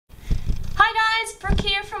Brooke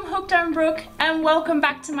here from Hooked on Brooke, and welcome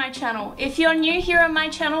back to my channel. If you're new here on my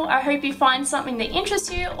channel, I hope you find something that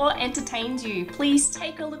interests you or entertains you. Please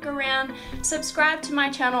take a look around, subscribe to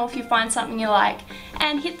my channel if you find something you like,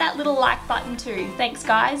 and hit that little like button too. Thanks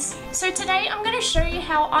guys. So today I'm going to show you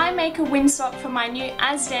how I make a windsock for my new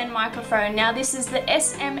Azden microphone. Now this is the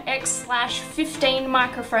SMX/15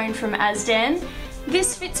 microphone from Azden.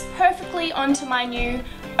 This fits perfectly onto my new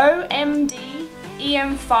OMD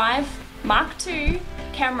EM5 Mark II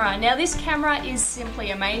camera. Now this camera is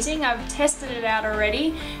simply amazing. I've tested it out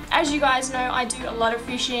already. As you guys know, I do a lot of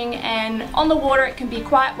fishing, and on the water it can be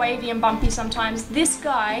quite wavy and bumpy sometimes. This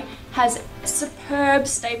guy has superb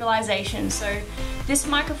stabilization, so this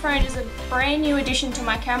microphone is a brand new addition to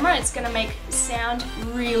my camera. It's going to make sound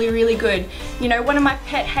really good. You know, one of my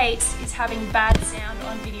pet hates is having bad sound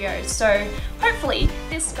on videos, so hopefully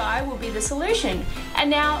this guy will be the solution.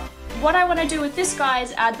 And now what I want to do with this guy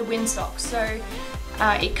is add the windsock. So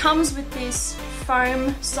it comes with this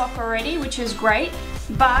foam sock already, which is great,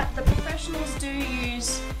 but the professionals do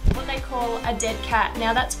use what they call a dead cat.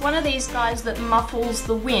 Now that's one of these guys that muffles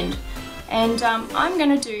the wind, and I'm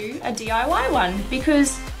going to do a DIY one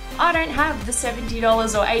because I don't have the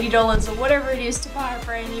 $70 or $80 or whatever it is to buy a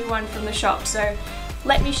brand new one from the shop. So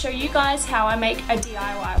let me show you guys how I make a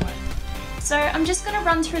DIY one. So I'm just going to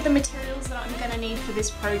run through the materials that I'm going to need for this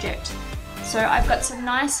project. So I've got some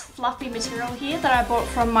nice fluffy material here that I bought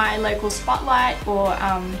from my local Spotlight or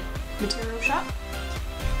material shop.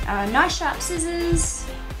 Nice sharp scissors,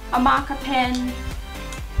 a marker pen,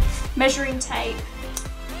 measuring tape.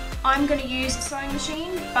 I'm going to use a sewing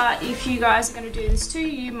machine, but if you guys are going to do this too,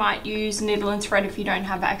 you might use needle and thread if you don't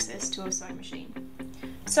have access to a sewing machine.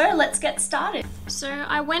 So let's get started. So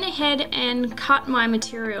I went ahead and cut my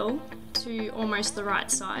material to almost the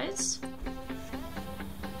right size.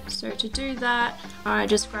 So to do that, I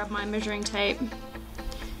just grabbed my measuring tape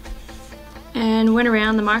and went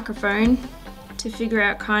around the microphone to figure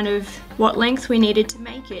out kind of what length we needed to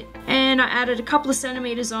make it. And I added a couple of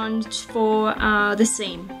centimeters on for the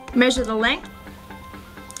seam. Measure the length,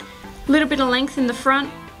 a little bit of length in the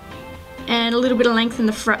front and a little bit of length in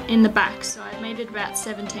the back. So I made it about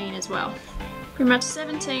 17 as well. Pretty much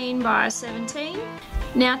 17 by 17.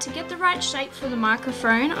 Now to get the right shape for the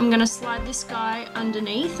microphone, I'm going to slide this guy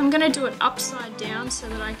underneath. I'm going to do it upside down so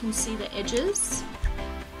that I can see the edges.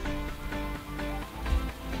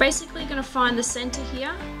 Basically going to find the center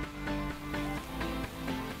here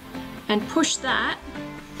and push that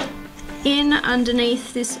in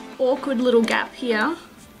underneath this awkward little gap here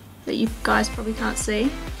that you guys probably can't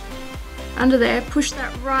see. Under there, push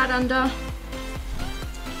that right under,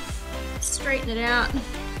 straighten it out,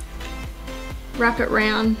 wrap it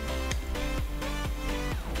round,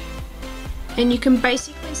 and you can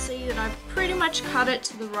basically see that I've pretty much cut it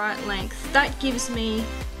to the right length. That gives me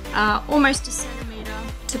almost a centimeter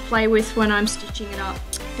to play with when I'm stitching it up,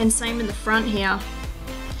 and same in the front here.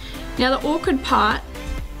 Now the awkward part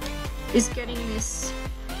is getting this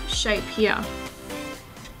shape here.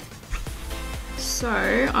 So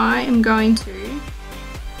I am going to,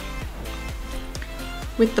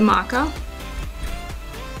 with the marker,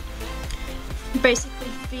 basically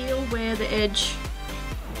feel where the edge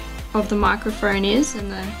of the microphone is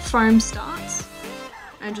and the foam starts,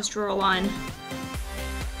 and just draw a line.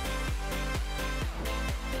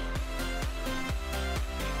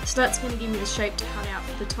 So that's going to give me the shape to cut out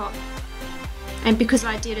for the top. And because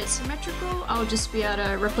I did it symmetrical, I'll just be able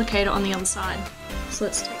to replicate it on the other side. So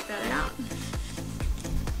let's take that out.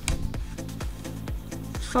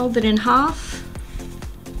 Fold it in half.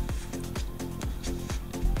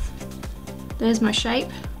 There's my shape.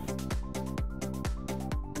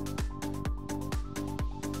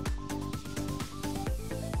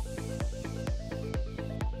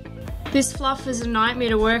 This fluff is a nightmare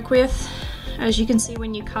to work with. As you can see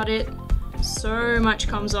when you cut it, so much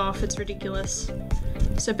comes off, it's ridiculous.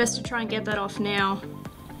 So best to try and get that off now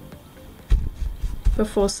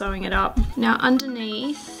before sewing it up. Now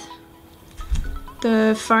underneath,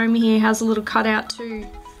 the foam here has a little cutout too.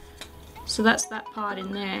 So that's that part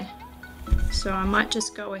in there. So I might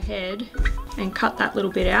just go ahead and cut that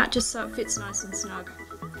little bit out just so it fits nice and snug.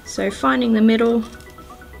 So finding the middle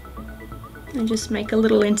and just make a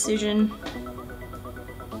little incision.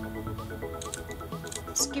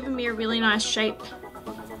 It's given me a really nice shape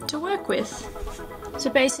to work with.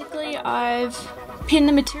 So basically I've pinned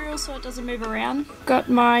the material so it doesn't move around. Got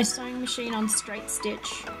my sewing machine on straight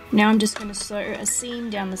stitch. Now I'm just going to sew a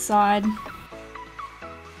seam down the side.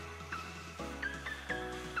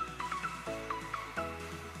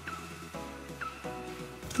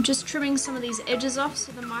 I'm just trimming some of these edges off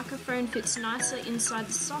so the microphone fits nicely inside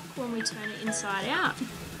the sock when we turn it inside out.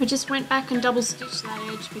 I just went back and double stitched that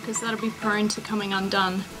edge because that'll be prone to coming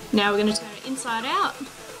undone. Now we're going to turn it inside out. I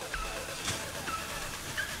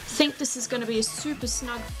think this is going to be a super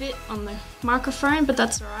snug fit on the microphone, but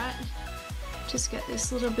that's alright. Just get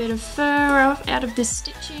this little bit of fur out of this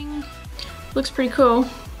stitching. Looks pretty cool.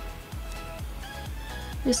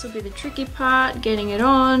 This will be the tricky part, getting it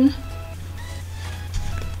on.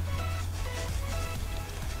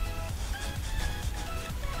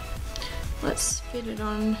 Let's fit it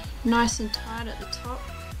on nice and tight at the top.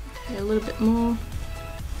 Okay, a little bit more.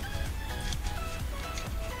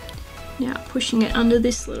 Now pushing it under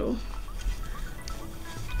this little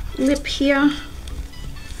lip here.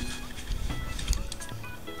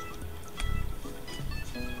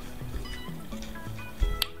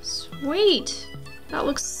 Sweet! That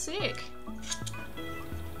looks sick.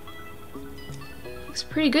 Looks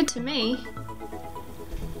pretty good to me.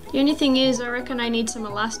 The only thing is, I reckon I need some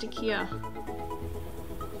elastic here.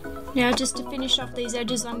 Now just to finish off these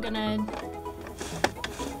edges, I'm gonna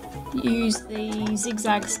use the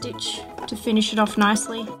zigzag stitch to finish it off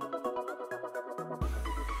nicely.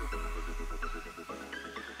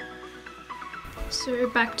 So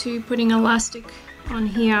back to putting elastic on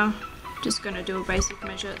here. Just gonna do a basic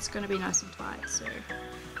measure. It's gonna be nice and tight, so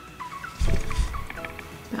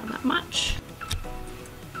about that much.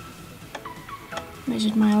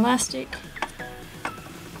 Measured my elastic.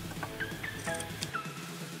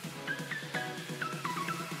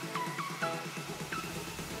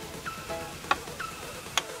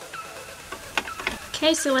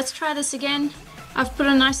 Okay, so let's try this again. I've put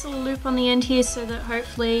a nice little loop on the end here so that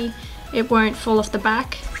hopefully it won't fall off the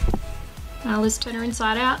back. Now let's turn her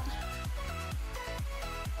inside out.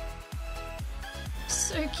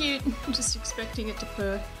 So cute. I'm just expecting it to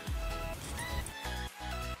purr.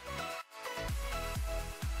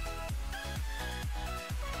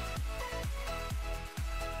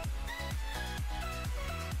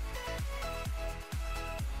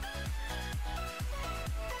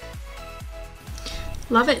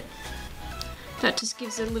 Love it. That just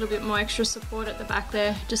gives it a little bit more extra support at the back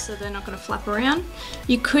there, just so they're not going to flap around.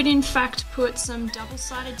 You could in fact put some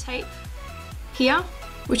double-sided tape here,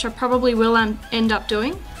 which I probably will end up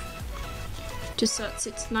doing, just so it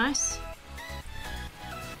sits nice.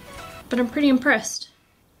 But I'm pretty impressed.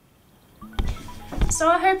 So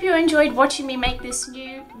I hope you enjoyed watching me make this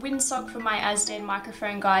new windsock for my Azden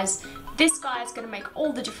microphone, guys. This guy is going to make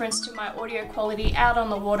all the difference to my audio quality out on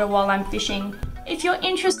the water while I'm fishing. If you're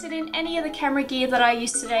interested in any of the camera gear that I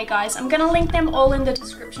used today, guys, I'm going to link them all in the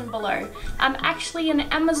description below. I'm actually an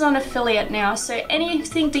Amazon affiliate now, so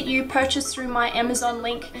anything that you purchase through my Amazon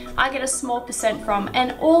link, I get a small percent from,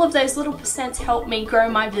 and all of those little percents help me grow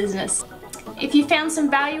my business. If you found some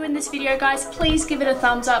value in this video, guys, please give it a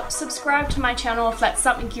thumbs up, subscribe to my channel if that's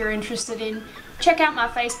something you're interested in, check out my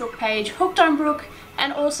Facebook page, Hooked on Brooke,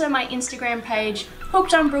 and also my Instagram page,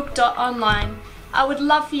 hookedonbrooke.online. I would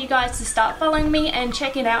love for you guys to start following me and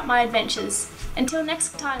checking out my adventures. Until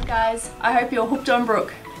next time, guys, I hope you're hooked on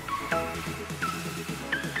Brooke.